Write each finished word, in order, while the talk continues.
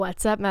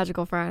What's up,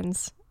 magical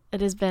friends? It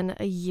has been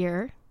a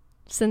year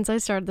since I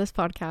started this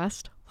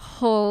podcast.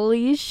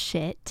 Holy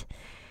shit.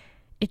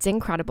 It's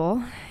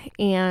incredible.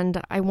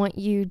 And I want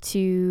you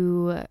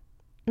to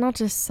not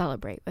just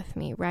celebrate with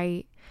me,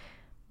 right?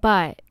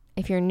 But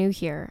if you're new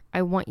here,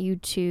 I want you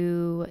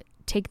to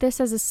take this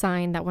as a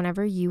sign that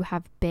whenever you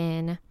have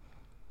been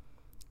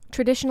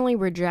traditionally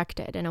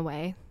rejected in a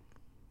way,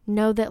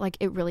 know that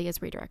it really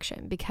is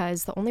redirection.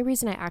 Because the only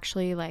reason I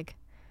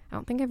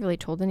don't think I've really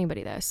told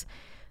anybody this.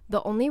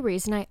 The only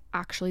reason I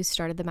actually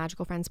started the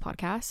Magical Friends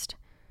podcast,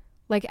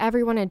 okay,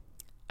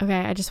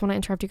 I just want to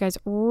interrupt you guys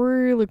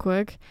really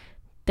quick.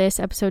 This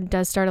episode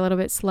does start a little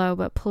bit slow,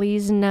 but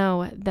please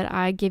know that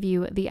I give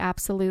you the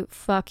absolute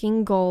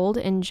fucking gold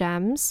and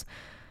gems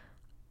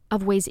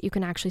of ways that you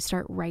can actually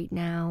start right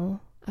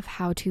now, of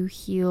how to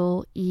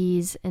heal,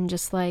 ease, and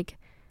just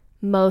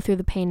mow through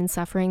the pain and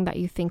suffering that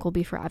you think will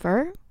be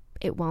forever.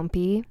 It won't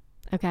be,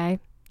 okay?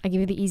 I give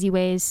you the easy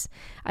ways.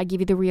 I give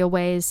you the real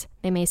ways.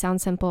 They may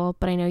sound simple,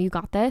 but I know you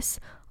got this.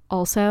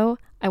 Also,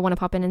 I want to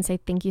pop in and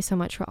say thank you so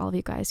much for all of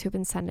you guys who've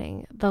been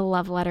sending the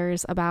love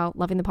letters about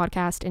loving the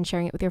podcast and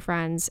sharing it with your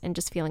friends and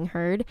just feeling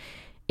heard.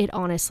 It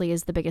honestly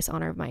is the biggest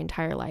honor of my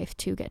entire life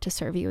to get to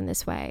serve you in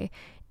this way.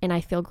 And I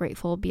feel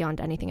grateful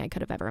beyond anything I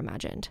could have ever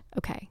imagined.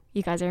 Okay,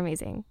 you guys are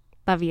amazing.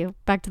 Love you.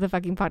 Back to the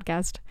fucking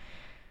podcast.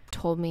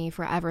 Told me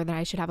forever that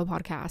I should have a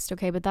podcast,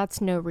 okay? But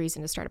that's no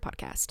reason to start a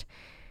podcast.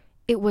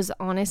 It was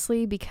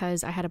honestly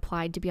because I had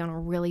applied to be on a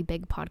really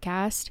big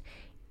podcast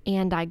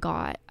and I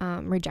got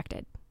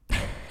rejected.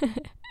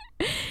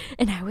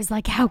 And I was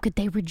like, how could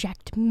they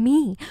reject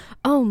me?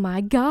 Oh my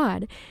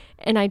God.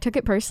 And I took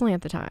it personally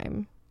at the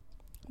time.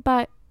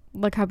 But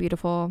look how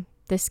beautiful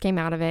this came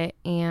out of it.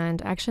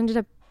 And I actually ended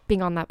up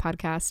being on that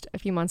podcast a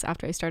few months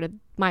after I started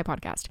my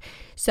podcast.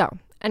 So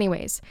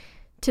anyways,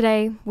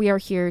 today we are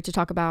here to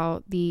talk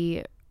about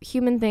the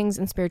human things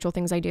and spiritual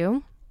things I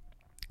do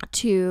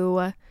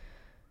to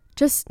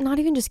just not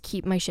even just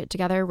keep my shit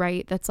together,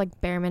 right? That's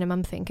bare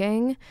minimum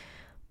thinking,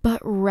 but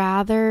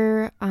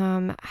rather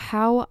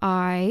how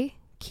I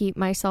keep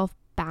myself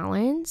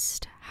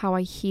balanced, how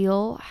I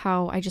heal,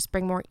 how I just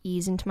bring more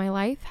ease into my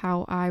life,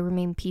 how I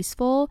remain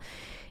peaceful,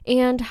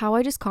 and how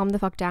I just calm the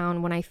fuck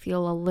down when I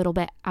feel a little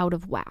bit out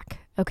of whack,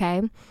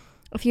 okay?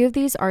 A few of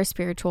these are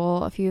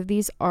spiritual, a few of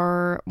these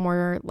are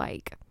more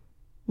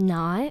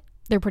not.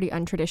 They're pretty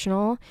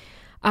untraditional.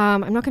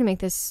 I'm not going to make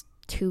this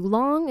too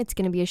long. It's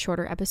going to be a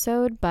shorter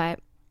episode, but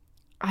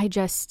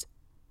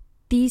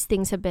these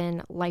things have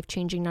been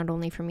life-changing not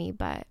only for me,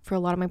 but for a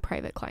lot of my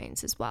private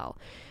clients as well.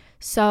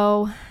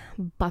 So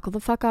buckle the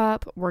fuck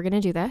up. We're going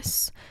to do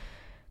this.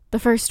 The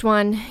first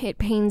one, it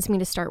pains me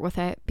to start with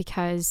it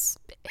because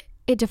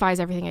it defies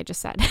everything I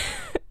just said.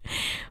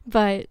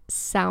 But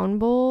sound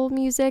bowl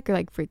music or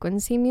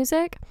frequency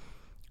music,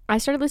 I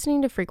started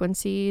listening to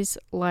frequencies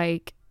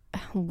way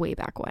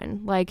back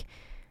when,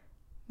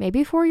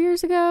 maybe 4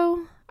 years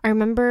ago. I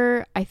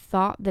remember I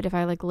thought that if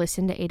I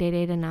listened to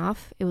 888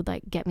 enough, it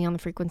would get me on the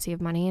frequency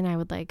of money and I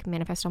would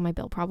manifest all my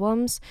bill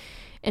problems.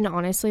 And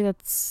honestly,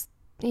 that's,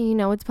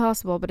 it's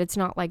possible, but it's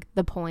not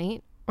the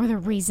point or the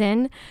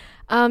reason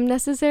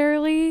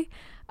necessarily,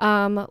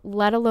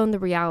 let alone the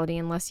reality,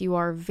 unless you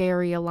are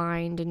very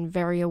aligned and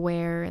very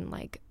aware and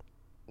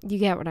you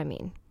get what I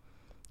mean.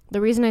 The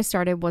reason I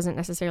started wasn't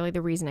necessarily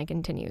the reason I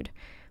continued,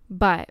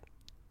 but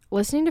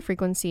listening to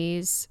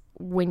frequencies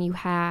when you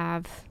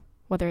have,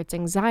 whether it's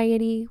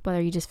anxiety, whether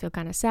you just feel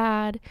kind of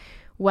sad,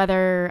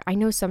 whether I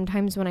know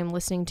sometimes when I'm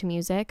listening to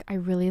music, I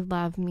really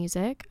love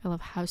music. I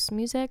love house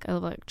music. I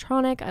love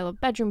electronic. I love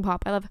bedroom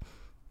pop. I love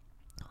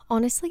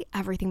honestly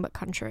everything but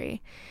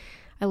country.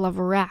 I love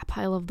rap.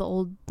 I love the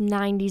old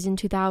 90s and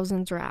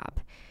 2000s rap.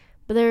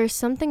 But there's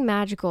something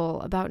magical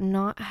about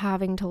not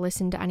having to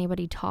listen to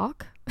anybody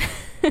talk.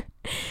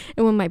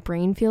 And when my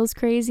brain feels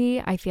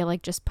crazy, I feel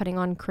like just putting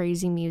on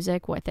crazy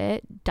music with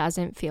it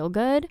doesn't feel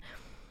good.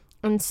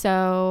 And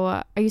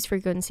so I use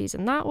frequencies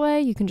in that way.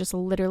 You can just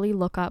literally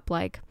look up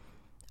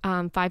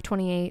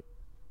 528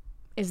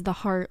 is the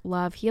heart,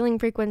 love, healing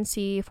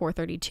frequency.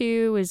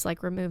 432 is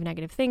remove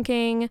negative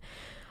thinking.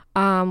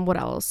 What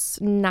else?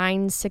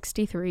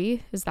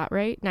 963, is that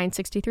right?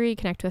 963,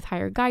 connect with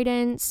higher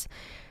guidance.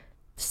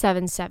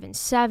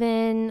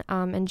 777,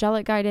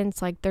 angelic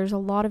guidance. There's a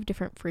lot of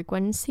different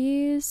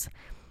frequencies,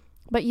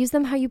 but use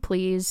them how you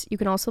please. You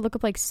can also look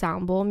up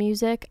sound bowl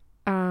music.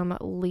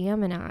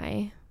 Liam and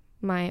I,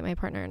 my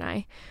partner and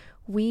I,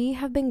 we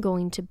have been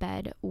going to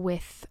bed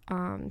with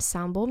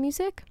sound bowl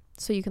music.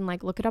 So you can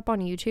look it up on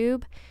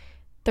YouTube.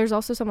 There's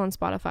also some on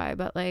Spotify,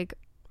 but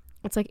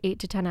it's 8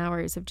 to 10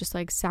 hours of just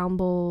sound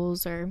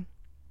bowls or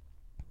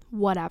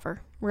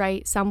whatever,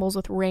 right? Sound bowls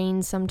with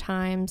rain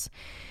sometimes.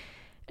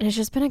 And it's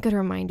just been a good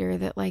reminder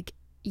that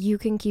you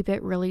can keep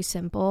it really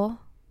simple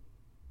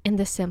and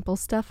the simple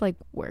stuff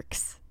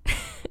works.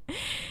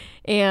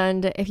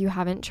 And if you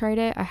haven't tried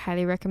it, I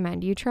highly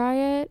recommend you try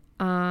it.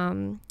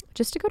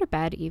 Just to go to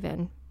bed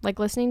even.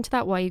 Listening to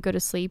that while you go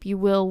to sleep, you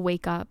will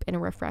wake up in a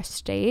refreshed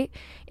state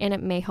and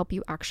it may help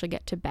you actually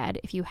get to bed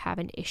if you have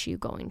an issue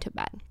going to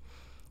bed.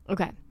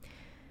 Okay.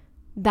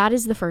 that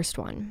is the first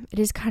one. It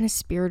is kind of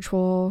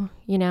spiritual,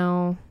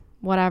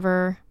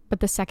 whatever. But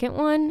the second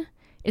one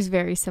is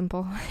very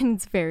simple and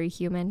it's very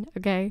human,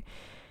 okay?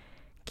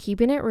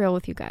 Keeping it real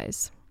with you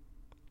guys.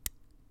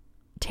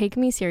 Take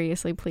me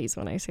seriously, please,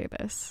 when I say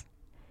this.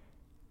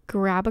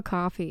 Grab a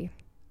coffee.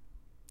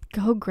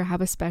 Go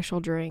grab a special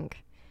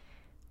drink.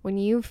 When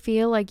you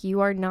feel like you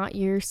are not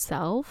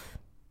yourself,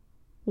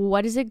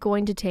 what is it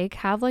going to take?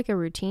 Have like a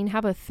routine,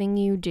 have a thing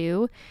you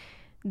do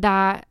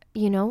that,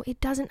 it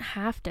doesn't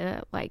have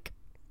to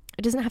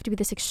be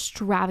this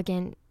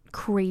extravagant,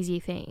 crazy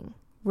thing,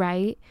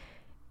 right?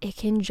 It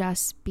can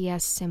just be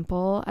as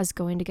simple as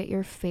going to get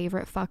your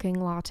favorite fucking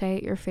latte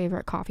at your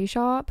favorite coffee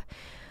shop,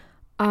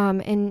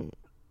 and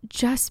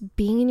just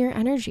being in your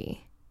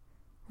energy,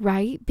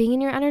 right? Being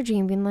in your energy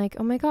and being like,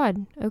 oh my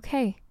God,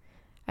 okay,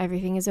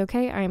 everything is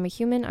okay. I am a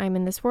human. I'm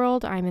in this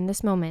world. I'm in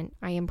this moment.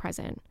 I am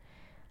present.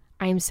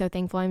 I am so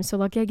thankful. I'm so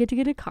lucky I get to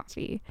get a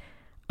coffee.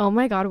 Oh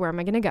my God, where am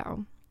I going to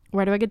go?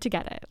 Where do I get to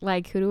get it?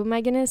 Like, who am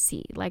I going to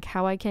see? Like,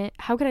 how can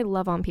I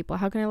love on people?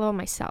 How can I love on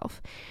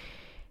myself?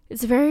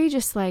 It's very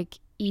just like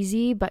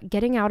easy, but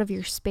getting out of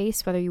your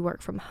space, whether you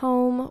work from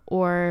home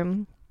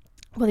or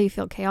whether you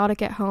feel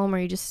chaotic at home or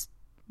you just,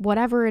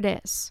 whatever it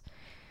is,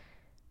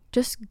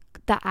 just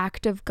the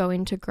act of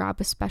going to grab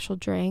a special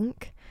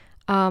drink.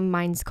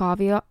 Mine's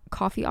coffee,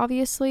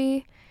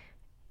 obviously.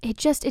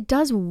 It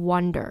does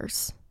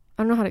wonders.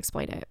 I don't know how to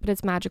explain it, but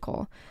it's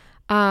magical.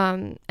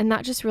 And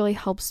that just really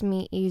helps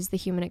me ease the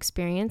human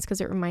experience because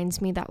it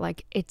reminds me that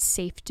like it's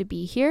safe to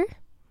be here.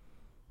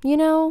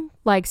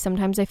 Like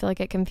sometimes I feel like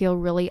it can feel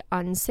really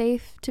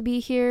unsafe to be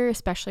here,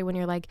 especially when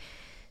you're like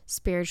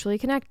spiritually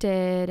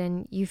connected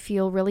and you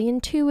feel really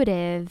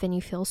intuitive and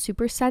you feel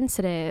super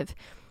sensitive.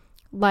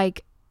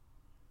 Like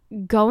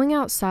going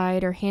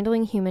outside or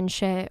handling human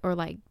shit or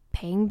like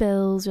paying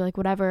bills or like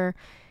whatever,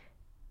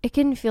 it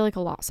can feel like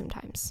a lot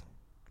sometimes.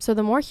 So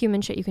the more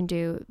human shit you can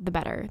do, the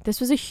better. This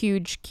was a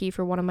huge key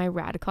for one of my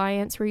rad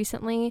clients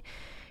recently.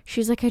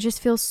 She's like, I just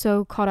feel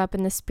so caught up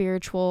in the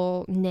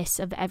spiritualness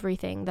of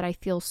everything that I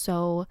feel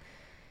so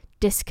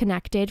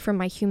disconnected from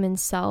my human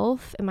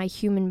self and my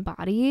human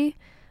body.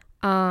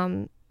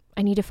 I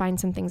need to find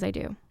some things I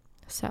do.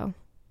 So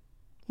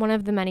one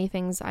of the many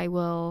things I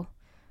will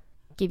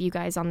give you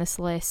guys on this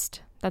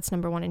list, that's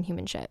number 1 in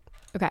human shit.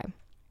 Okay.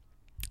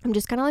 I'm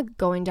just kind of like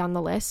going down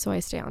the list so I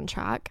stay on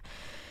track.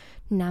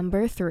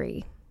 Number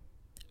 3.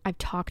 I've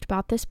talked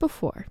about this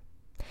before,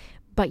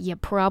 but you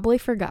probably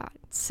forgot.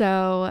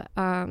 So,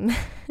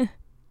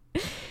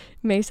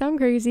 may sound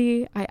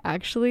crazy. I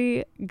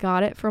actually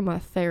got it from a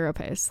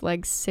therapist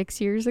like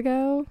 6 years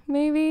ago,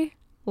 maybe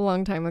a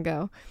long time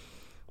ago.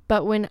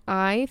 But when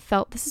I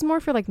felt, this is more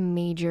for like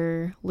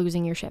major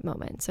losing your shit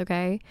moments,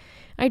 okay?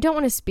 I don't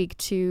want to speak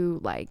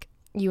to like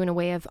you in a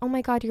way of, oh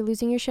my God, you're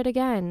losing your shit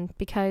again,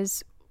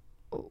 because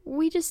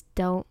we just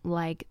don't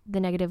like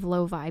the negative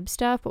low vibe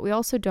stuff, but we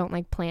also don't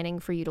like planning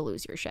for you to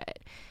lose your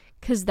shit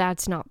because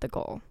that's not the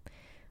goal.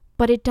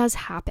 But it does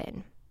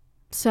happen.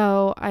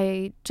 So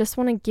I just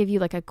want to give you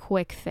like a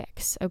quick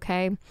fix,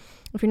 okay?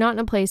 If you're not in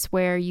a place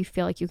where you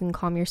feel like you can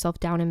calm yourself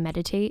down and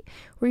meditate,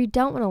 where you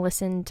don't want to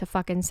listen to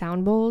fucking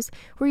sound bowls,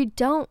 where you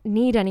don't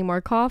need any more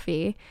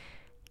coffee,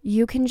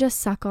 you can just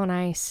suck on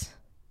ice.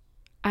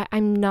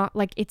 I'm not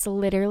like, it's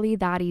literally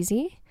that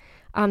easy.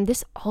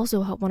 This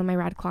also helped one of my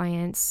rad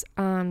clients,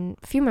 a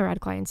few of my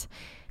rad clients.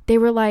 They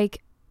were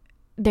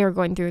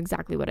going through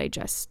exactly what I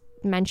just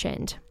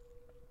mentioned.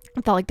 I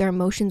felt like their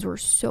emotions were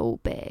so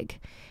big.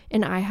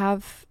 And I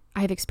have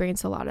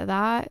experienced a lot of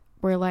that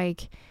where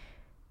like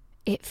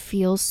it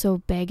feels so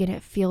big and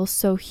it feels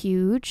so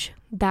huge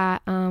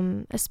that,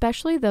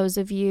 especially those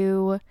of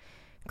you,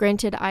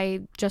 granted,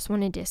 I just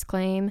want to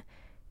disclaim,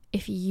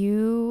 if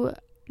you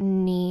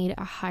need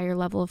a higher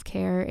level of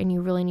care and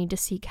you really need to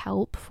seek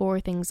help for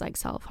things like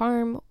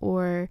self-harm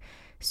or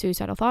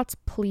suicidal thoughts,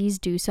 please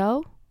do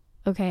so.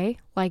 Okay?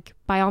 Like,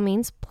 by all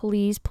means,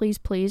 please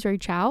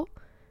reach out,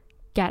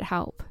 get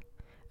help.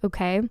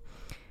 Okay?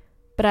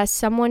 But as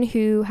someone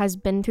who has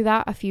been through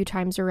that a few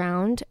times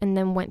around and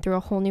then went through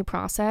a whole new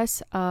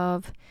process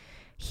of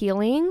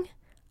healing,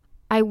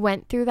 I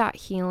went through that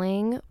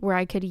healing where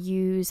I could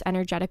use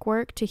energetic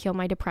work to heal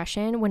my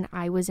depression when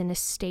I was in a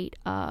state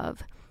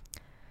of,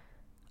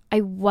 I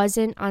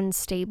wasn't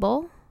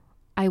unstable,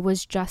 I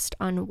was just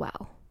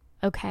unwell,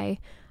 okay?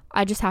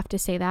 I just have to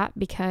say that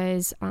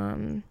because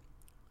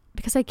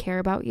I care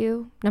about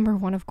you, number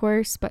 1, of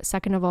course, but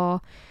second of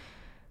all,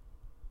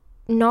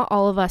 not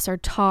all of us are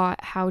taught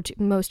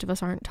most of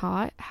us aren't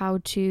taught how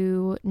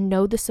to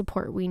know the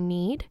support we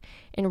need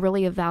and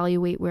really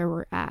evaluate where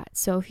we're at.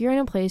 So if you're in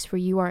a place where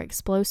you are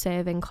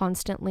explosive and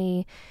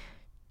constantly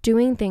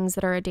doing things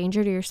that are a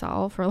danger to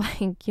yourself, or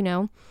like,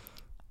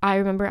 I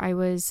remember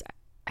I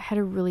had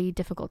a really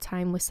difficult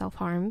time with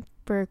self-harm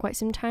for quite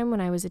some time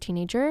when I was a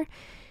teenager.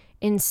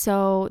 And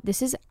so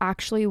this is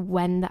actually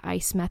when the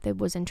ICE method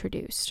was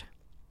introduced,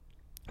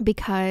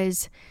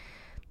 because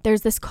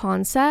there's this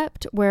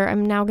concept where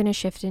I'm now going to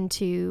shift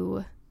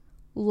into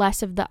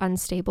less of the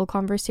unstable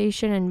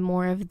conversation and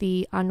more of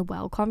the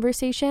unwell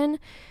conversation.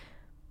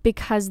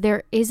 because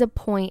there is a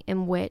point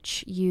in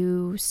which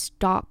you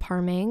stop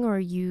harming, or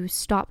you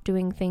stop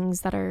doing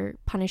things that are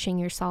punishing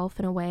yourself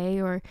in a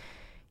way, or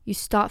you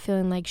stop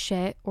feeling like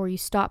shit, or you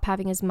stop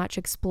having as much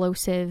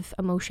explosive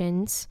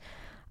emotions.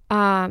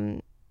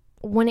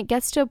 When it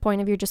gets to a point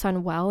of you're just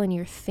unwell and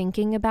you're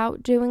thinking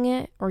about doing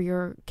it, or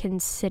you're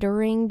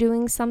considering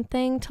doing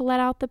something to let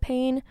out the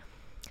pain,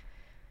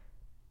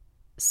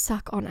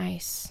 suck on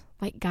ice.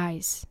 Like,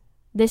 guys,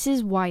 this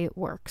is why it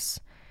works.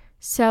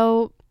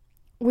 So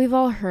we've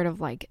all heard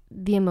of like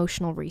the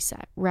emotional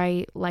reset,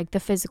 right? Like the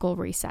physical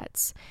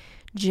resets.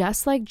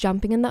 Just like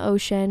jumping in the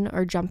ocean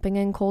or jumping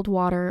in cold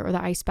water or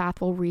the ice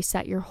bath will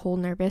reset your whole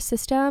nervous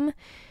system.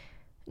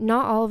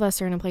 Not all of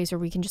us are in a place where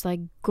we can just like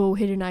go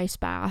hit an ice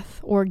bath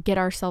or get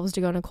ourselves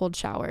to go in a cold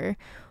shower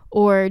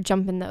or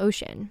jump in the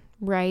ocean,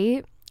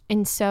 right?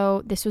 And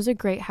so this was a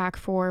great hack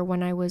for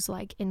when I was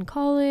like in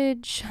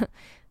college.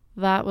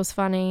 That was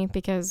funny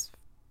because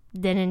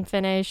didn't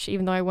finish,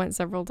 even though I went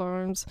several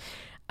times.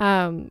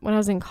 When I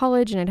was in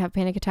college and I'd have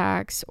panic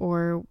attacks,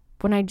 or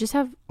when I just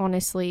have,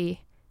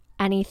 honestly,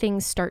 anything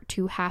start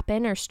to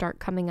happen or start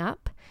coming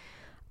up.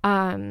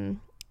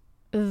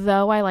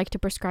 Though I like to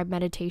prescribe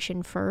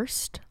meditation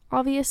first,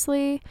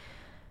 obviously,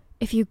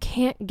 if you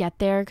can't get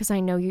there, because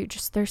I know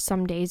there's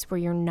some days where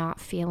you're not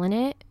feeling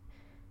it,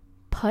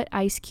 put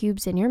ice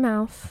cubes in your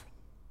mouth,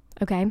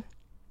 okay?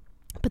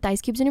 Put the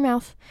ice cubes in your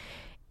mouth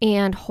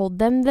and hold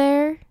them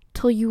there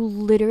till you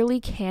literally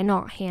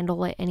cannot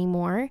handle it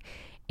anymore.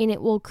 And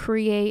it will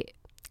create,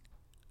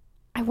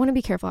 I want to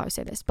be careful how I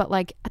say this, but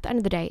like at the end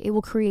of the day, it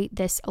will create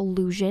this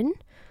illusion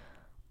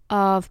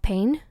of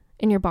pain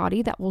in your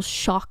body that will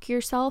shock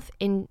yourself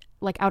in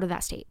like out of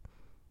that state.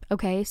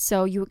 Okay,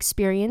 so you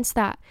experience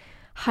that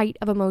height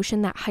of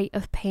emotion, that height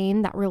of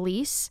pain, that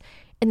release,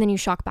 and then you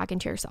shock back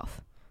into yourself.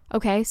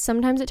 Okay,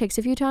 sometimes it takes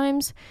a few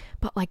times,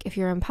 but like if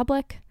you're in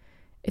public,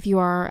 if you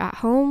are at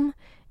home,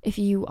 if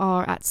you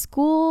are at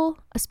school,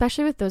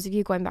 especially with those of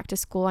you going back to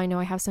school, I know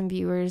I have some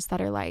viewers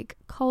that are like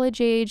college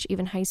age,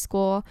 even high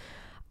school.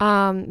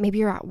 Maybe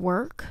you're at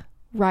work,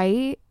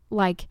 right?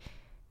 Like,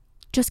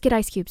 just get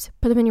ice cubes,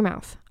 put them in your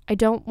mouth. I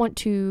don't want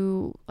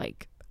to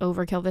like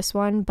overkill this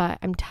one, but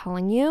I'm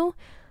telling you,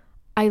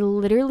 I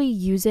literally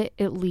use it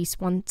at least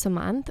once a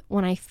month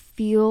when I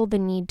feel the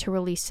need to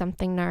release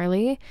something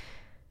gnarly,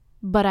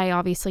 but I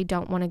obviously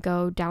don't want to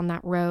go down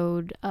that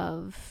road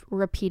of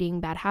repeating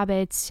bad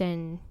habits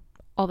and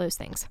all those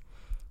things.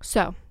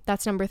 So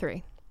that's number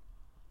 3.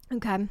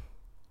 Okay, let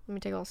me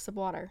take a little sip of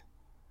water.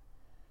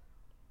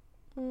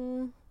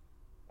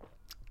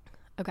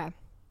 Okay,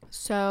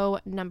 so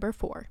number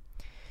 4.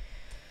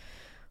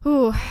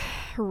 Ooh,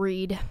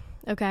 read.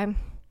 Okay,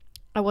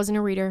 I wasn't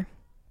a reader.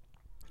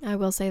 I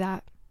will say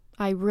that.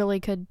 I really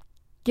could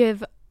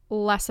give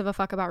less of a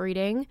fuck about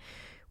reading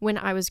when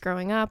I was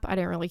growing up. I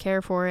didn't really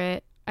care for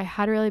it. I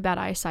had really bad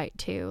eyesight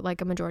too, like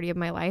a majority of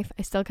my life.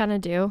 I still kind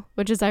of do,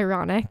 which is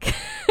ironic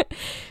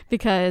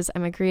because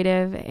I'm a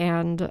creative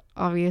and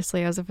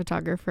obviously I was a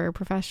photographer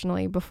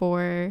professionally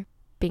before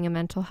being a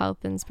mental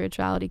health and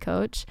spirituality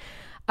coach.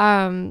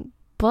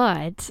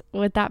 But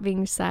with that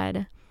being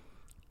said,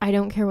 I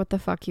don't care what the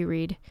fuck you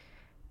read,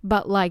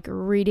 but like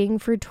reading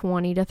for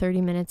 20 to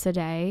 30 minutes a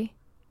day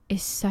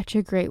is such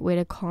a great way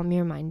to calm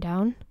your mind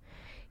down.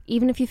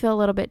 Even if you feel a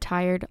little bit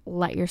tired,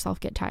 let yourself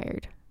get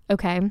tired.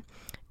 Okay.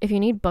 If you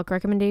need book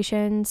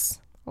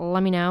recommendations,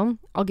 let me know.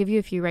 I'll give you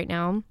a few right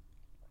now.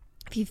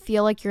 If you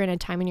feel like you're in a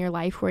time in your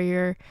life where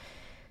you're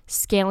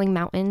scaling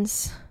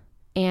mountains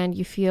and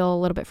you feel a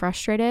little bit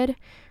frustrated,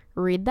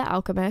 read The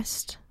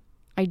Alchemist.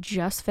 I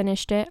just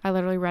finished it. I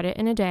literally read it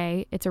in a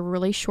day. It's a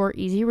really short,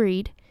 easy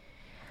read.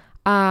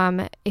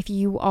 If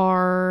you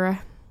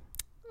are,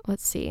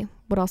 let's see,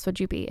 what else would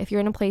you be? If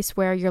you're in a place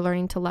where you're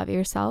learning to love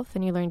yourself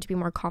and you're learning to be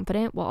more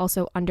confident while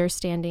also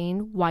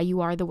understanding why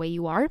you are the way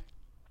you are,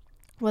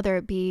 whether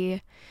it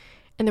be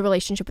in the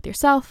relationship with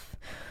yourself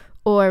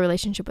or a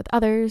relationship with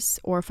others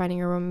or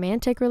finding a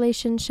romantic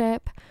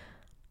relationship,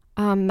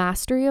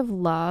 Mastery of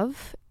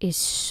Love is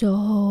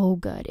so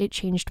good. It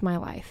changed my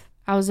life.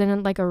 I was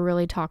in like a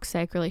really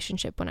toxic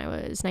relationship when I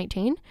was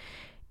 19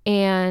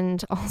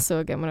 and also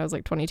again when I was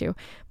like 22,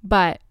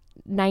 but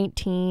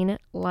 19,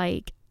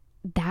 like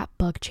that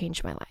book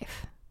changed my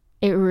life.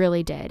 It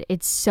really did.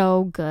 It's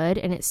so good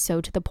and it's so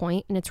to the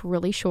point and it's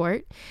really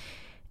short.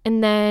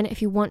 And then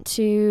if you want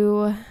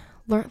to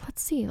learn,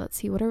 let's see,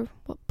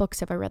 what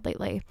books have I read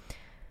lately?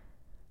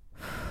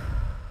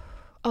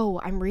 Oh,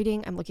 I'm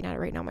looking at it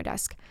right now on my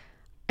desk.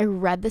 I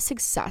read The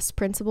Success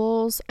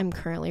Principles. I'm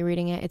currently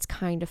reading it. It's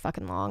kind of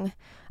fucking long.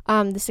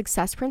 The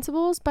Success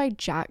Principles by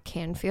Jack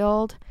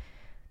Canfield.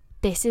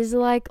 This is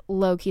like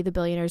low-key the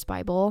Billionaire's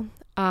Bible.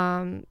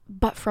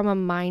 But from a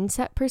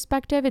mindset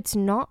perspective, it's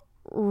not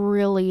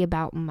really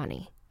about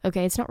money.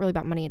 Okay, it's not really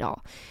about money at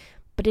all.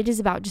 But it is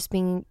about just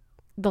being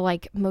the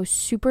like most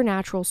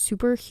supernatural,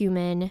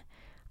 superhuman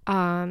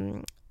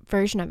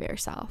version of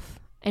yourself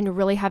and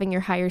really having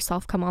your higher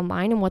self come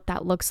online and what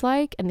that looks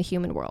like in the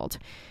human world.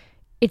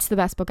 It's the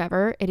best book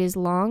ever. It is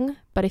long,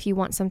 but if you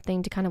want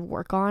something to kind of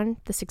work on,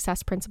 The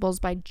Success Principles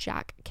by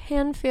Jack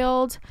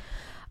Canfield.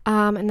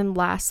 And then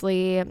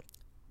lastly,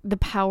 The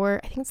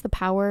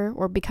Power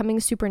or Becoming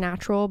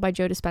Supernatural by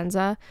Joe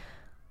Dispenza.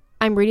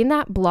 I'm reading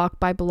that block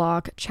by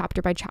block,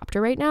 chapter by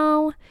chapter right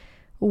now.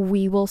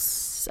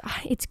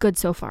 It's good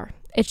so far.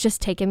 It's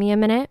just taken me a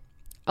minute.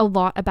 A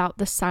lot about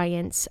the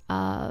science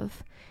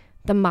of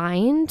the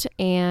mind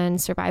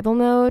and survival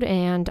mode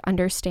and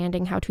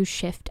understanding how to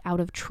shift out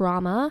of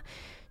trauma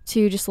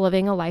to just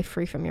living a life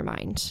free from your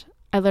mind.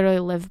 I literally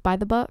live by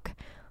the book.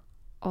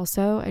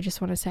 Also, I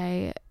just want to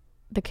say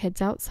the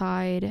kids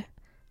outside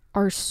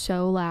are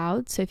so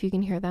loud. So if you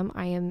can hear them,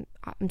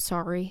 I'm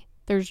sorry.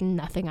 There's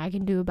nothing I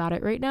can do about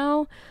it right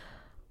now.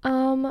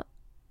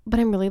 But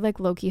I'm really like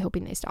low-key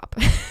hoping they stop.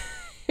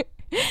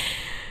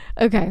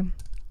 Okay.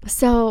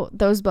 So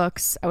those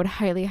books I would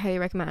highly, highly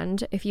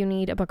recommend. If you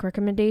need a book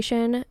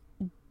recommendation,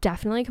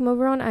 definitely come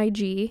over on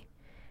IG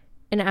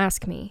and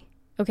ask me.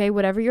 Okay,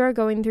 whatever you are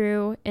going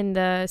through in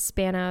the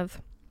span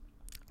of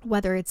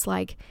whether it's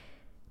like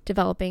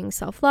developing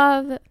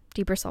self-love,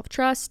 deeper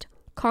self-trust,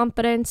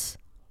 confidence,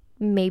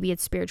 maybe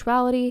it's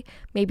spirituality,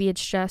 maybe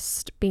it's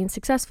just being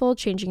successful,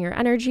 changing your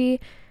energy,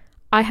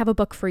 I have a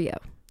book for you.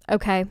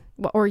 Okay,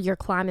 or you're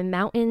climbing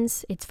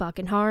mountains, it's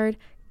fucking hard,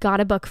 got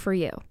a book for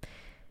you.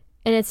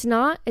 And it's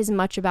not as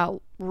much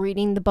about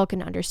reading the book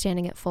and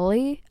understanding it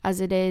fully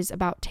as it is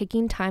about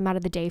taking time out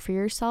of the day for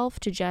yourself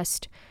to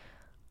just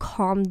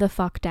calm the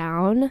fuck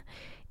down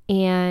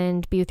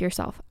and be with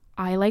yourself.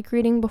 I like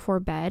reading before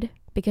bed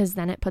because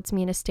then it puts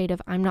me in a state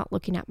of I'm not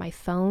looking at my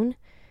phone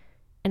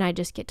and I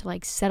just get to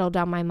like settle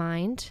down my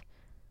mind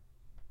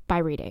by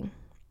reading.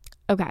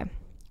 Okay,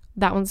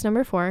 that one's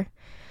number 4.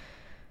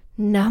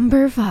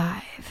 Number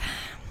 5.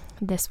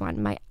 This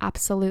one, my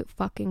absolute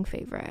fucking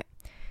favorite.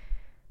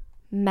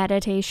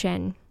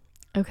 Meditation.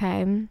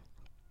 Okay.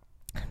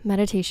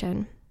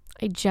 Meditation.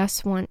 I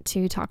just want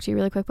to talk to you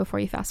really quick before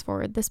you fast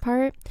forward this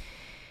part.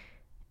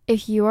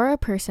 If you are a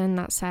person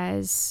that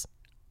says,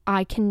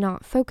 I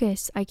cannot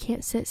focus, I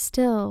can't sit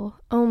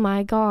still, oh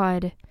my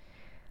God,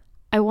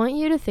 I want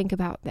you to think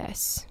about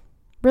this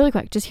really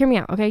quick. Just hear me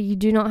out, okay? You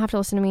do not have to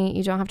listen to me.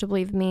 You don't have to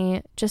believe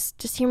me.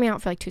 Just hear me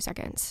out for like 2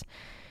 seconds.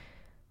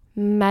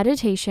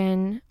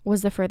 Meditation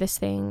was the furthest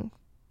thing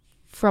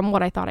from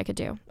what I thought I could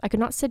do. I could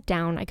not sit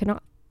down. I could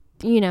not,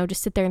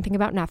 just sit there and think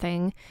about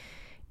nothing.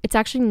 It's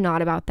actually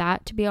not about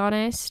that, to be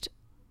honest.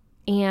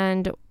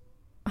 And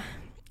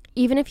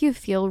even if you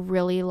feel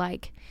really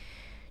like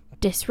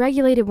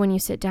dysregulated when you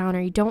sit down,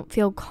 or you don't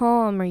feel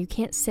calm, or you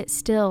can't sit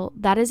still,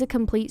 that is a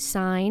complete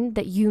sign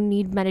that you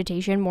need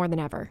meditation more than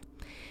ever.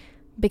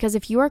 Because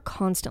if you are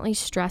constantly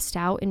stressed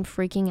out and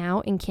freaking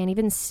out and can't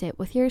even sit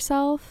with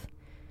yourself,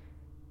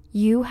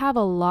 you have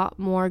a lot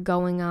more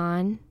going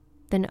on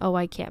than, oh,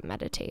 I can't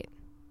meditate.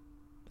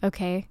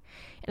 Okay?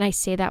 And I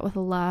say that with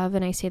love,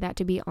 and I say that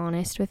to be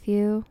honest with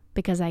you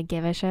because I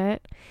give a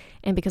shit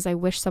and because I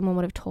wish someone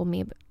would have told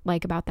me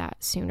like about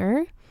that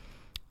sooner.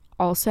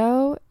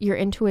 Also, your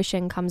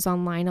intuition comes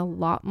online a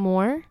lot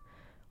more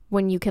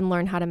when you can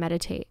learn how to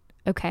meditate.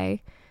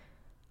 Okay?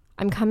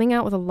 I'm coming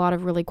out with a lot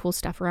of really cool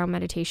stuff around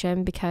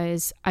meditation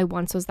because I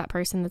once was that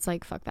person that's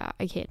like, fuck that,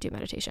 I can't do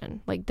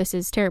meditation. Like, this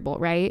is terrible,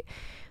 right?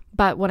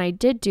 But when I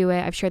did do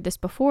it, I've shared this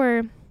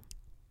before.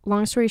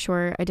 Long story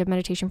short, I did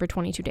meditation for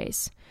 22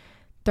 days.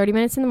 30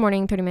 minutes in the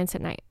morning, 30 minutes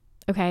at night.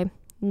 Okay?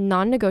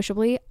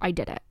 Non-negotiably, I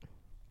did it.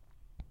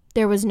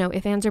 There was no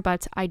ifs, ands, or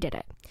buts. I did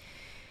it.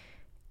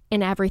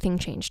 And everything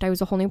changed. I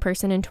was a whole new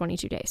person in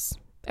 22 days.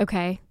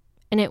 Okay?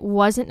 And it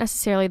wasn't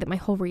necessarily that my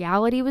whole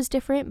reality was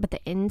different, but the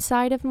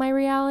inside of my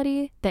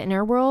reality, the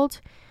inner world,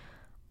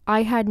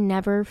 I had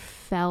never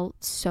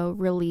felt so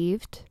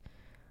relieved.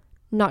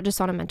 Not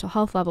just on a mental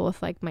health level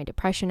with like my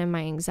depression and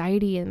my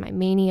anxiety and my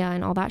mania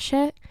and all that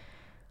shit,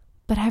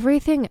 but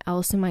everything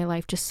else in my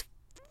life just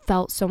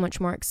felt so much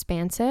more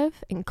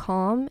expansive and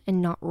calm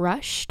and not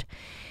rushed.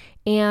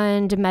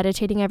 And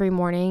meditating every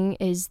morning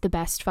is the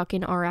best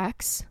fucking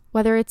RX.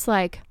 I'll give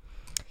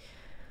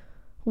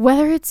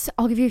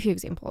you a few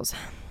examples.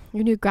 You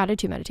can do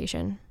gratitude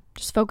meditation.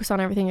 Just focus on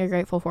everything you're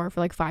grateful for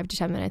like 5 to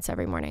 10 minutes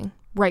every morning,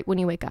 right when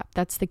you wake up.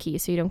 That's the key.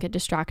 So you don't get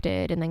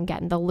distracted and then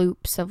get in the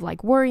loops of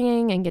like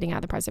worrying and getting out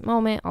of the present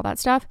moment, all that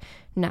stuff.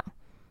 No,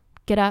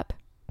 get up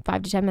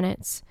 5 to 10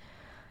 minutes.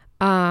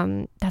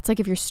 That's like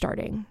if you're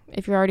starting.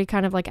 If you're already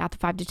kind of like at the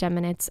 5 to 10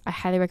 minutes, I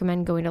highly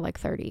recommend going to like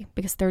 30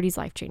 because 30 is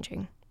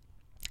life-changing.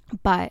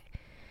 But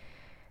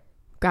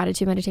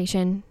gratitude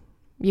meditation,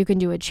 you can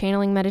do a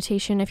channeling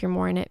meditation if you're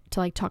more in it to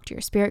like talk to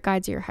your spirit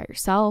guides or your higher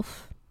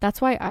self. That's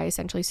why I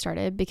essentially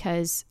started,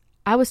 because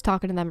I was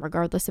talking to them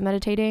regardless of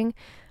meditating,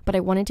 but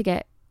I wanted to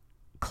get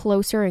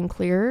closer and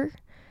clearer,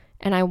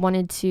 and I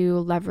wanted to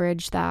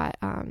leverage that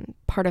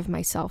part of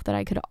myself that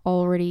I could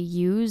already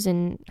use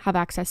and have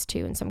access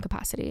to in some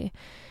capacity.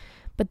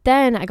 But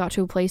then I got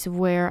to a place of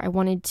where I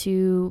wanted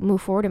to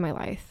move forward in my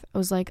life. I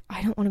was like,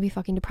 I don't want to be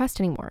fucking depressed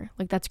anymore.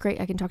 Like, that's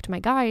great. I can talk to my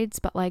guides,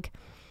 but like,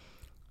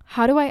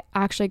 how do I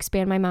actually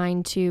expand my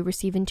mind to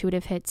receive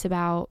intuitive hits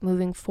about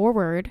moving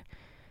forward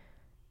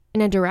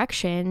in a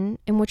direction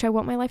in which I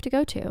want my life to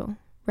go to,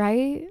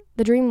 right?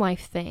 The dream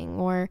life thing,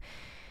 or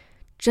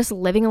just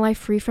living a life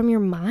free from your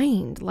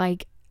mind.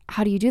 Like,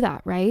 how do you do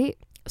that, right?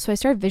 So I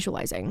started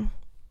visualizing.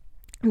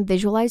 And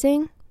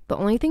visualizing, the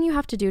only thing you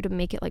have to do to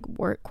make it like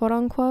work, quote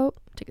unquote,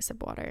 take a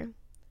sip of water.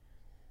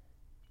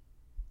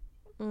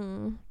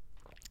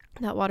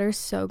 That water is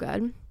so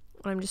good.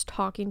 I'm just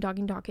talking,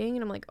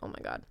 and I'm like, oh my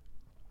God.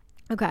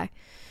 Okay.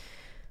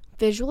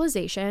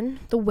 Visualization,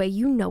 the way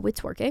you know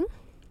it's working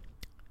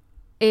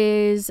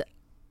is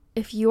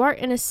if you are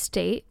in a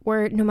state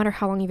where no matter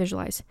how long you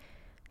visualize,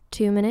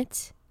 2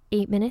 minutes,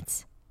 8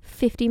 minutes,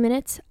 50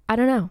 minutes, I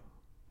don't know,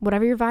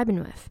 whatever you're vibing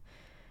with.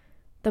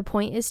 The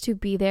point is to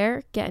be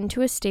there, get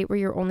into a state where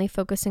you're only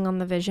focusing on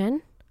the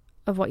vision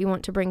of what you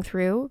want to bring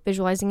through,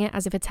 visualizing it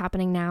as if it's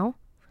happening now,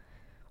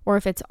 or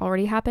if it's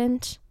already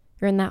happened.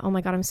 You're in that, oh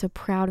my God, I'm so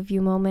proud of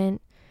you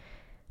moment,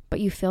 but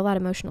you feel that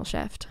emotional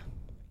shift.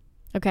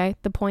 Okay?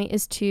 The point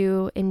is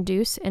to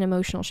induce an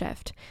emotional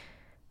shift.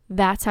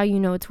 That's how you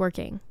know it's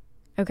working.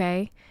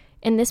 Okay?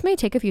 And this may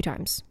take a few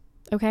times.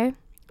 Okay?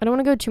 I don't want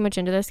to go too much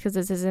into this because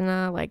this isn't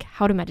a like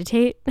how to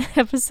meditate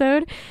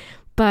episode.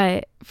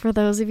 But for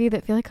those of you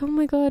that feel like, oh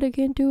my God, I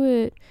can't do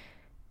it.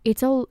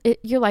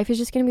 Your life is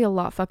just going to be a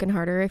lot fucking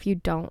harder if you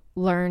don't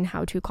learn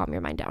how to calm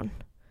your mind down.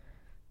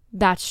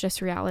 That's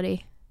just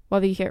reality.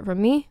 Whether you hear it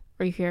from me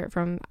or you hear it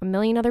from a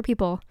million other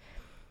people,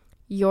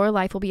 your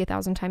life will be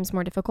 1,000 times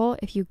more difficult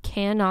if you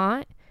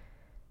cannot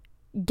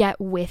get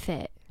with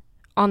it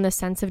on the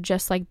sense of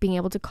just like being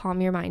able to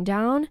calm your mind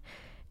down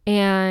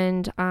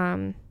and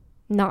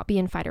not be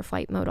in fight or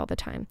flight mode all the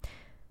time.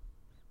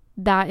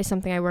 That is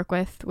something I work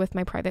with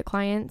my private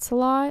clients a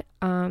lot.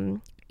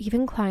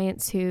 Even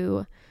clients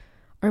who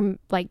are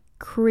like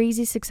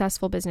crazy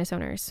successful business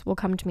owners will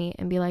come to me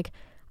and be like,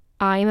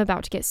 I am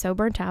about to get so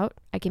burnt out.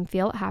 I can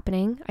feel it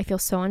happening. I feel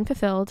so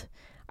unfulfilled.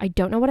 I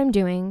don't know what I'm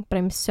doing, but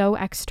I'm so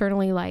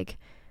externally like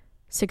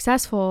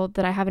successful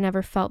that I haven't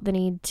ever felt the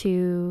need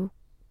to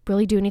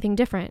really do anything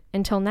different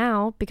until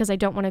now because I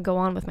don't want to go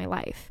on with my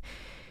life.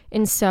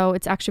 And so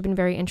it's actually been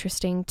very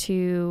interesting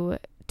to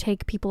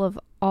take people of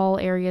all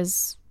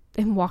areas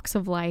and walks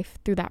of life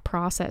through that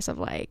process of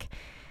like,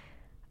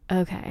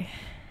 okay,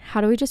 how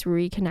do we just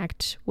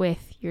reconnect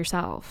with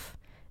yourself?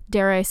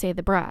 Dare I say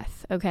the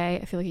breath, okay?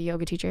 I feel like a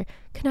yoga teacher.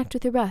 Connect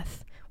with your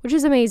breath, which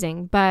is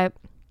amazing, but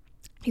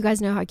you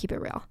guys know how I keep it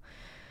real.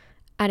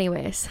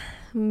 Anyways,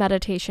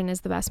 meditation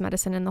is the best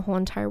medicine in the whole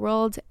entire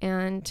world,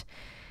 and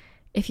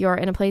if you're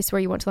in a place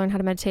where you want to learn how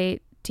to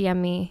meditate, DM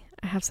me.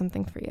 I have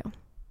something for you.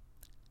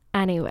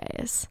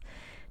 Anyways,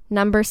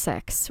 number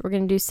 6. We're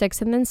going to do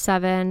 6 and then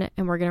 7,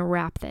 and we're going to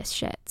wrap this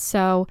shit.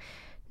 So,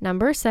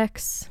 number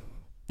 6.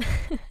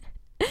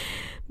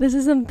 This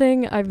is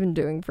something I've been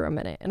doing for a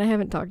minute, and I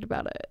haven't talked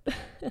about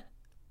it.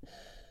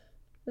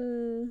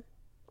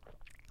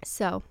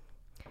 So,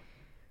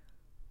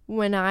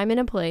 when I'm in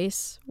a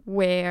place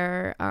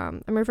where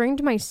I'm referring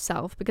to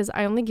myself because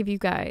I only give you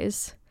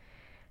guys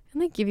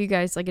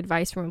like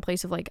advice from a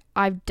place of like,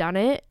 I've done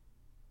it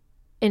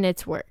and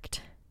it's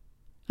worked.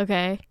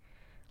 Okay?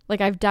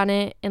 Like I've done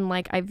it and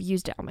like I've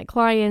used it on my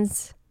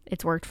clients.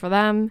 It's worked for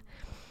them.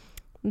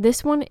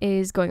 This one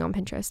is going on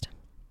Pinterest.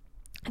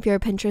 If you're a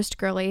Pinterest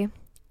girly,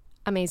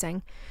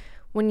 amazing.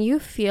 When you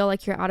feel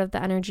like you're out of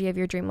the energy of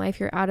your dream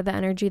life, you're out of the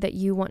energy that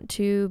you want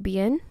to be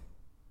in,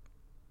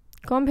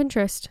 go on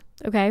Pinterest,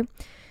 okay?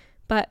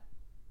 But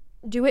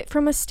do it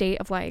from a state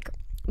of like,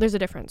 there's a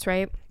difference,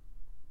 right?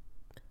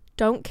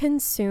 Don't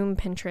consume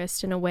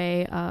Pinterest in a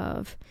way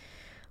of,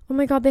 oh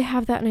my God, they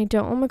have that and I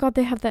don't. Oh my God,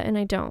 they have that and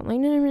I don't. Like,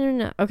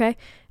 no, okay?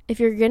 If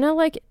you're gonna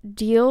like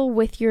deal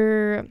with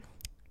your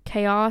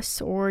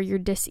chaos or your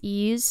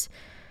dis-ease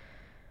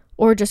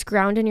or just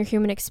ground in your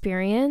human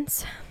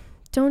experience,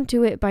 don't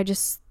do it by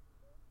just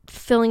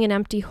filling an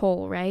empty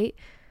hole, right?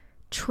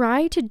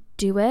 Try to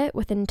do it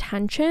with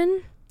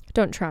intention.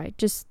 Don't try,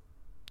 just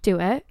do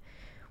it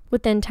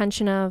with the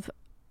intention of,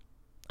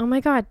 oh my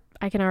God,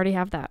 I can already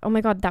have that. Oh my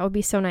God, that would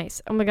be so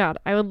nice. Oh my God,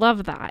 I would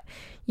love that.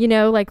 You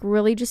know, like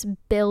really just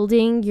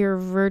building your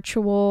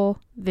virtual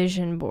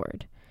vision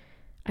board.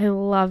 I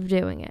love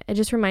doing it. It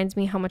just reminds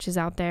me how much is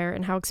out there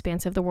and how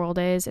expansive the world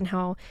is and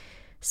how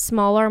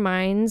small our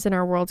minds and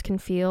our worlds can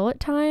feel at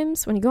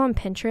times. When you go on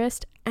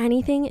Pinterest,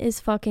 anything is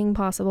fucking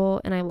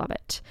possible and I love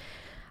it.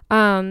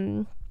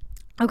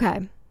 Okay.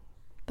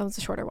 That was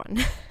a shorter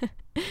one.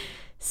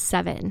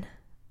 7.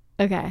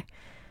 Okay.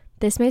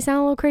 This may sound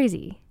a little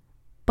crazy,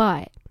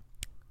 but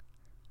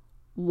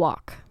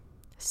walk.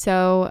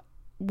 So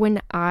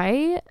when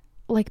I,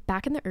 like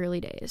back in the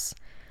early days,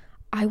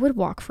 I would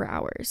walk for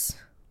hours,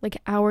 like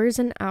hours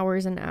and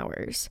hours and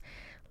hours.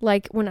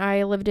 Like when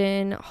I lived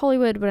in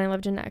Hollywood, when I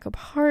lived in Echo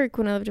Park,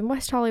 when I lived in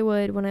West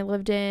Hollywood, when I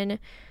lived in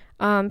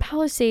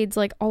Palisades,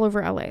 like all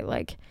over LA,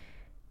 like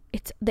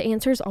the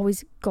answer is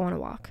always go on a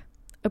walk.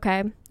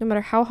 Okay. No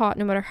matter how hot,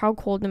 no matter how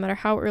cold, no matter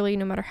how early,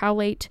 no matter how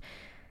late,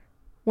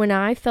 when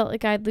I felt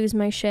like I'd lose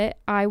my shit,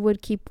 I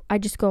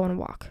just go on a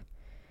walk.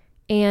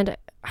 And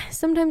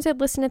sometimes I'd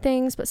listen to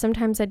things, but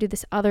sometimes I'd do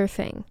this other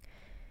thing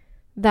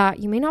that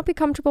you may not be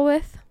comfortable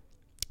with,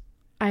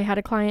 I had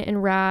a client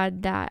in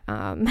RAD that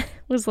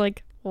was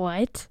like,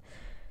 what?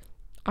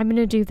 I'm going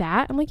to do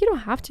that? I'm like, you don't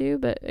have to,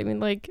 but I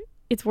mean, like,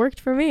 it's worked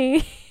for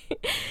me.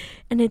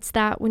 And it's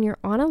that when you're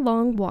on a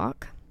long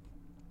walk,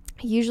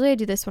 usually I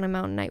do this when I'm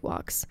out on night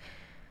walks,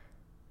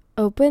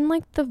 open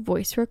like the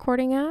voice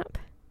recording app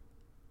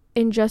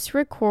and just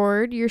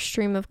record your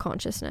stream of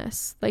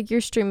consciousness, like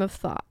your stream of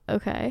thought,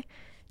 okay?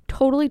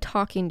 Totally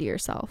talking to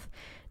yourself.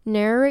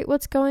 Narrate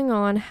what's going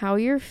on, how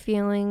you're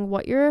feeling,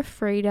 what you're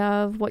afraid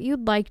of, what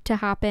you'd like to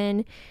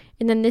happen,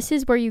 and then this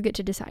is where you get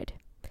to decide.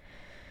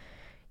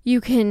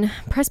 You can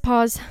press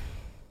pause,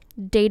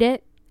 date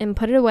it, and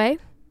put it away.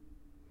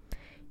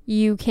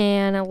 You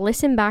can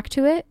listen back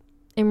to it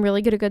and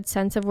really get a good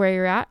sense of where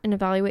you're at and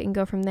evaluate and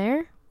go from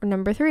there. Or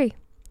number 3,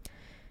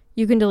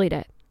 you can delete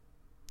it.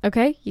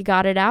 Okay, you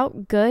got it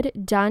out, good,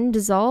 done,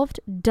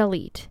 dissolved,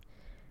 delete.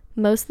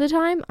 Most of the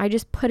time, I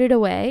just put it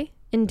away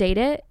and date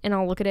it, and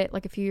I'll look at it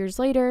like a few years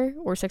later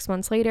or 6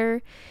 months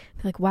later,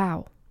 be like,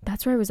 wow,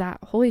 that's where I was at.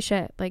 Holy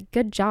shit, like,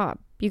 good job.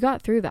 You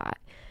got through that.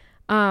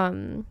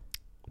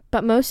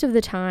 But most of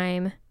the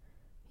time,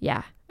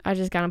 yeah, I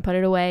just gotta put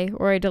it away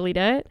or I delete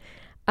it.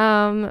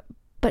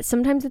 But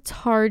sometimes it's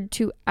hard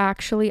to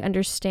actually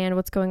understand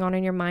what's going on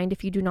in your mind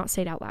if you do not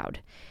say it out loud.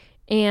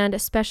 And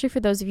especially for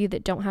those of you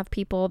that don't have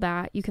people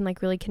that you can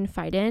like really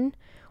confide in,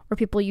 or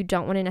people you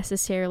don't want to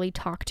necessarily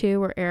talk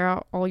to or air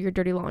out all your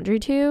dirty laundry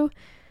to,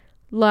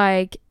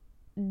 like,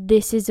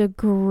 this is a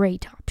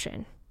great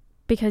option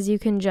because you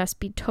can just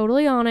be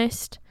totally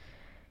honest.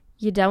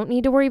 You don't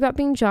need to worry about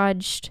being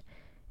judged,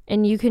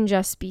 and you can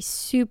just be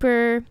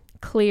super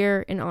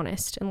clear and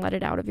honest and let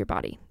it out of your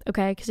body,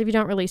 okay? Because if you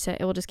don't release it,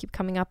 it will just keep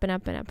coming up and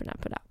up and up and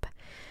up and up.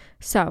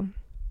 So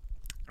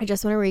I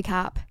just want to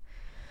recap.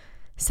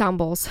 Sound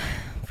bowls,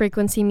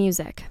 frequency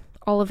music,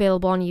 all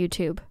available on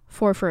YouTube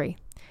for free.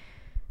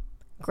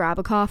 Grab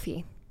a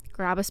coffee,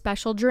 grab a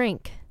special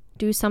drink,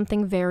 do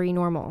something very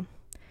normal.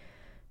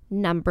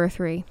 Number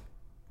 3,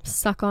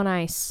 suck on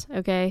ice,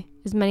 okay?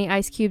 As many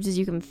ice cubes as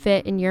you can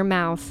fit in your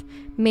mouth.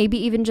 Maybe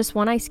even just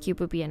 1 ice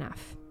cube would be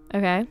enough,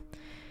 okay?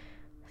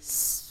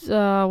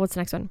 So, what's the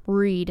next one?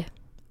 Read.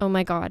 Oh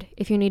my God.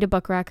 If you need a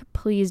book rec,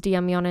 please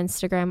DM me on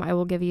Instagram. I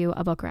will give you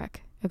a book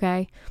rec,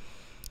 okay?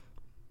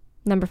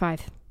 Number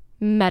 5,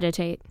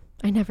 meditate.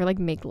 I never like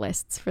make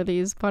lists for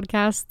these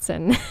podcasts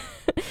and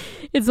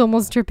it's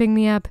almost tripping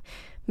me up.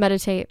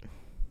 Meditate.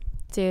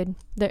 Dude,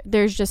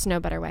 there's just no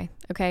better way,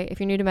 okay? If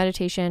you're new to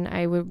meditation,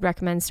 I would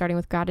recommend starting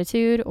with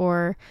gratitude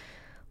or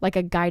like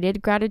a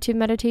guided gratitude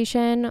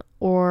meditation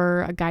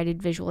or a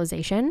guided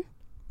visualization.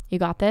 You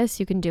got this.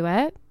 You can do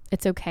it.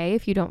 It's okay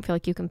if you don't feel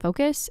like you can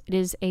focus. It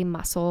is a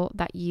muscle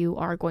that you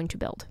are going to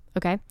build,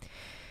 okay?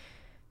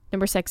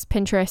 Number 6,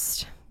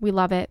 Pinterest. We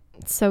love it.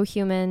 It's so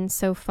human,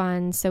 so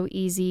fun, so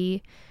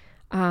easy.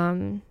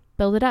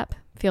 Build it up.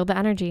 Feel the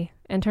energy.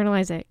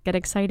 Internalize it. Get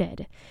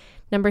excited.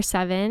 Number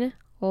 7,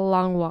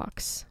 long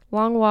walks.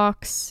 Long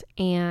walks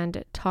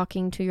and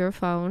talking to your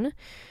phone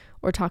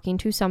or talking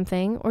to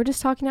something or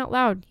just talking out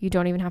loud. You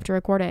don't even have to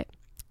record it.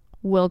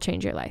 Will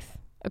change your life,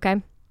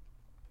 okay?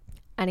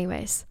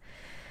 Anyways,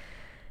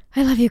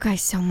 I love you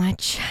guys so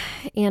much.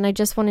 And I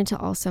just wanted to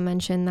also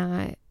mention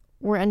that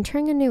we're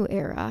entering a new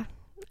era,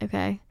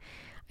 okay?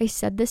 I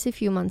said this a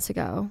few months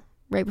ago,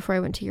 right before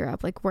I went to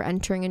Europe, like we're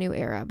entering a new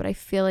era, but I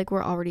feel like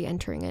we're already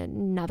entering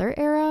another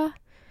era.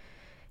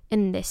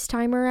 And this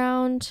time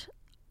around,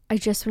 I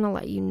just want to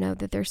let you know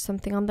that there's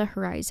something on the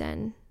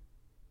horizon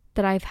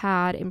that I've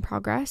had in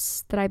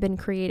progress that I've been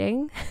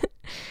creating.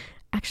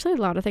 Actually, a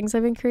lot of things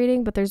I've been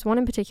creating, but there's one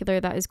in particular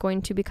that is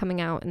going to be coming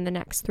out in the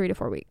next 3 to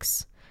 4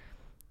 weeks.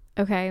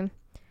 Okay.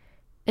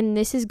 And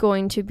this is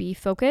going to be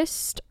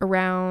focused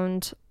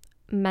around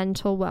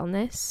mental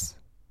wellness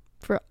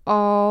for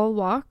all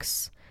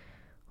walks,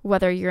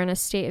 whether you're in a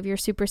state of you're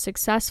super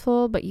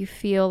successful, but you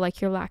feel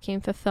like you're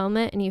lacking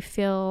fulfillment and you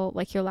feel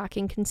like you're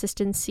lacking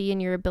consistency in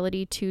your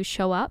ability to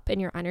show up in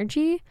your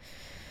energy,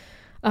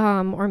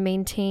 or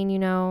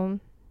maintain,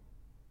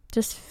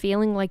 just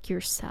feeling like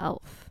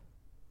yourself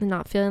and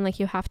not feeling like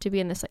you have to be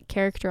in this like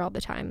character all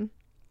the time.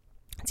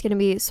 It's going to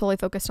be solely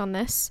focused on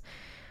this.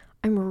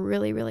 I'm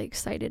really, really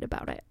excited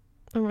about it.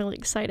 I'm really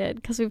excited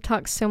because we've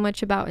talked so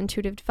much about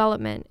intuitive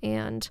development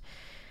and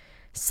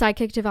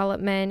psychic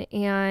development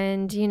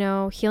and,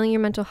 healing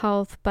your mental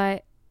health.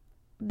 But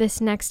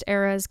this next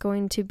era is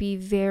going to be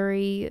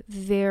very,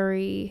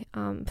 very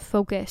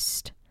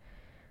focused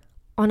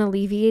on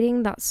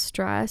alleviating that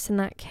stress and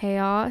that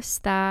chaos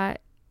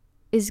that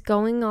is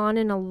going on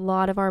in a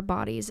lot of our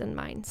bodies and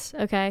minds,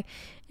 okay?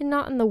 And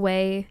not in the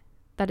way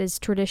that is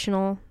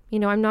traditional.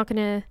 I'm not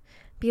going to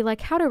be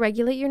like how to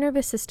regulate your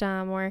nervous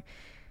system or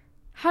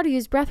how to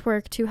use breath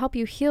work to help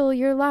you heal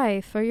your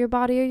life or your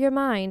body or your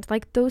mind.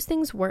 Like, those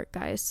things work,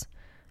 guys.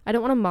 I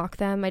don't want to mock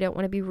them. I don't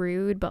want to be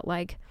rude, but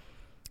like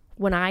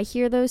when I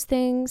hear those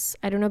things,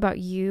 I don't know about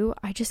you,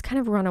 I just kind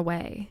of run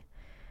away.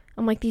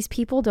 I'm like, these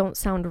people don't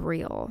sound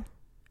real.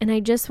 And I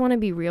just want to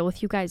be real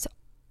with you guys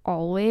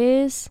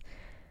always,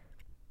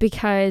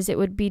 because it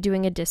would be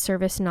doing a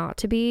disservice not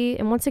to be.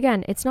 And once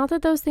again, it's not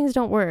that those things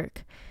don't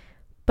work,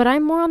 But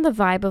I'm more on the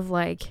vibe of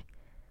like,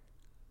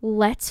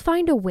 let's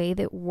find a way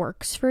that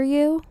works for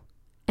you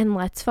and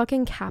let's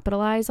fucking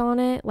capitalize on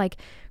it, like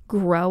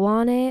grow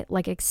on it,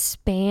 like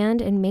expand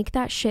and make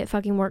that shit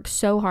fucking work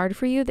so hard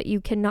for you that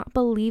you cannot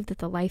believe that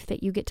the life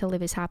that you get to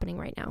live is happening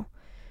right now.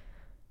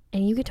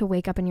 And you get to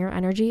wake up in your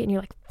energy and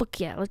you're like,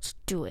 fuck yeah, let's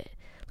do it.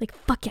 Like,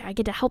 fuck yeah, I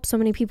get to help so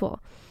many people.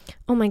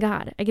 Oh my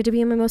God, I get to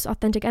be in my most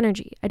authentic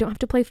energy. I don't have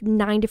to play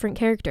 9 different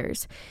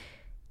characters.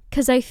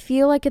 Because I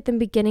feel like at the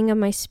beginning of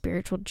my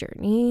spiritual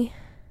journey,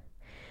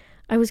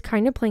 I was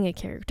kind of playing a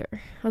character.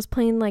 I was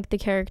playing like the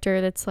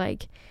character that's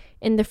like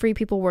in the Free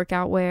People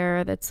workout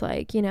wear, that's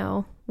like, you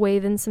know,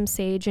 waving some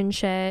sage and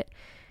shit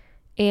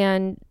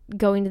and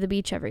going to the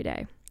beach every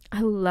day.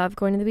 I love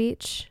going to the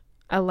beach.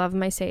 I love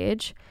my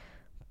sage,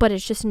 but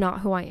it's just not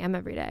who I am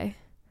every day.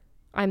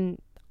 I'm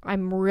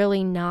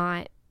really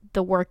not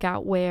the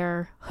workout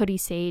wear, hoodie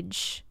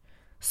sage,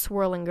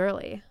 swirling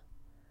girly.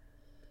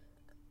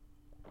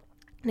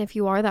 And if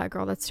you are that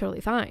girl, that's totally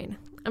fine.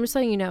 I'm just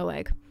letting you know,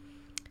 like,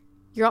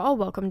 you're all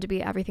welcome to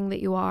be everything that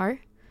you are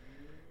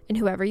and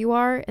whoever you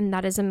are. And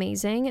that is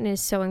amazing and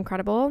is so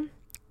incredible.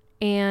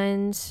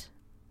 And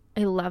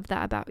I love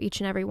that about each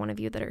and every one of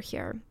you that are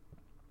here.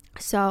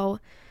 So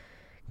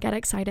get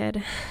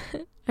excited.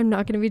 I'm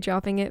not going to be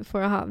dropping it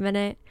for a hot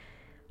minute.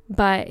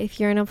 But if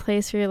you're in a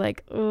place where you're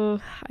like,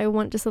 oh, I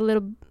want just I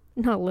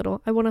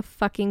want a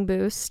fucking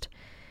boost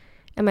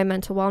in my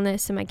mental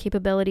wellness and my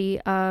capability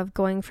of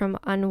going from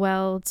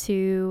unwell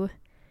to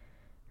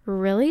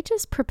really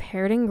just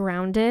prepared and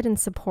grounded and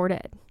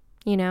supported,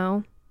 you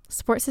know,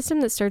 support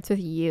system that starts with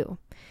you.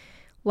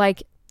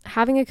 Like,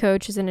 having a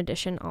coach is an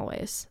addition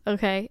always,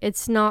 okay?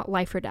 It's not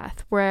life or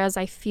death. Whereas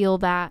I feel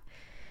that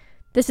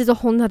this is a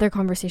whole nother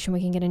conversation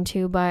we can get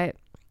into, but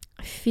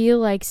I feel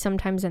like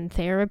sometimes in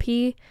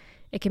therapy,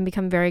 it can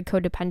become very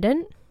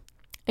codependent,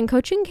 and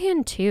coaching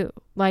can too.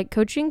 Like,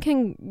 coaching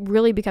can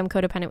really become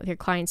codependent with your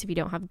clients if you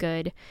don't have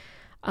good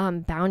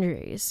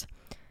boundaries.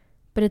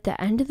 But at the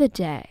end of the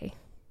day,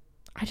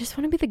 I just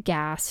want to be the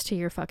gas to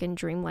your fucking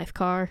dream life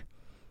car.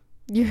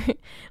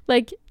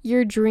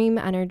 Your dream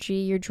energy,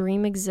 your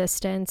dream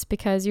existence,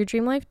 because your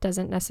dream life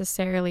doesn't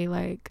necessarily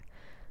like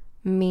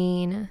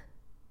mean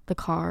the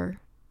car,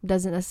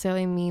 doesn't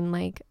necessarily mean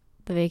like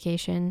the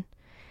vacation.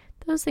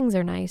 Those things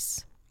are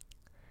nice.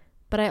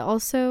 But I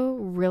also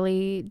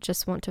really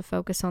just want to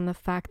focus on the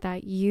fact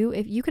that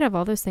if you could have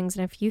all those things,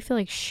 and if you feel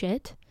like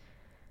shit,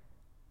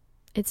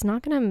 it's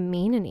not going to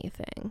mean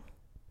anything.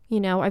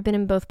 You know, I've been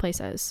in both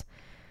places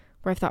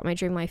where I've thought my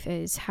dream life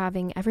is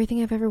having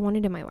everything I've ever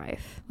wanted in my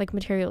life, like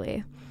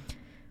materially,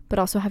 but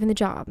also having the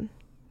job,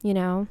 you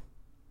know?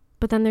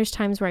 But then there's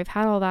times where I've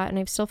had all that and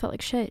I've still felt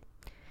like shit.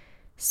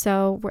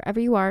 So wherever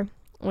you are,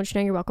 I want you to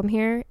know you're welcome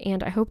here.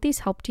 And I hope these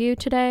helped you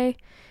today.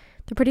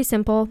 They're pretty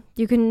simple.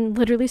 You can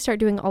literally start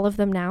doing all of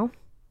them now.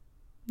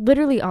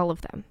 Literally all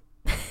of them.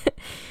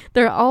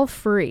 They're all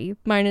free,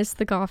 minus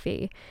the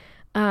coffee.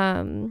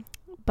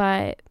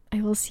 But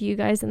I will see you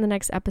guys in the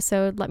next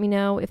episode. Let me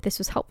know if this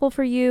was helpful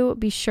for you.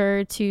 Be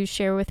sure to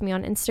share with me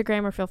on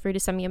Instagram, or feel free to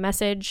send me a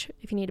message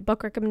if you need a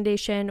book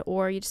recommendation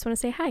or you just want to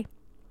say hi.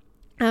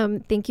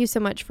 Thank you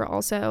so much for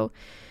also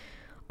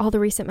all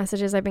the recent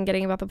messages I've been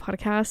getting about the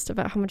podcast,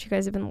 about how much you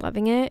guys have been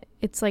loving it.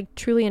 It's like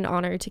truly an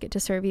honor to get to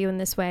serve you in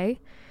this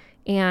way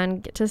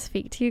and get to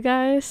speak to you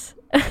guys.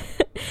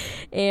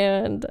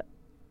 And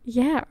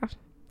yeah,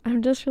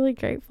 I'm just really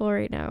grateful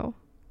right now.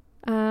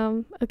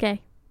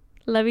 Okay.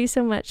 Love you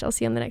so much. I'll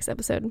see you on the next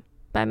episode.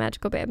 Bye,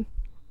 magical babe.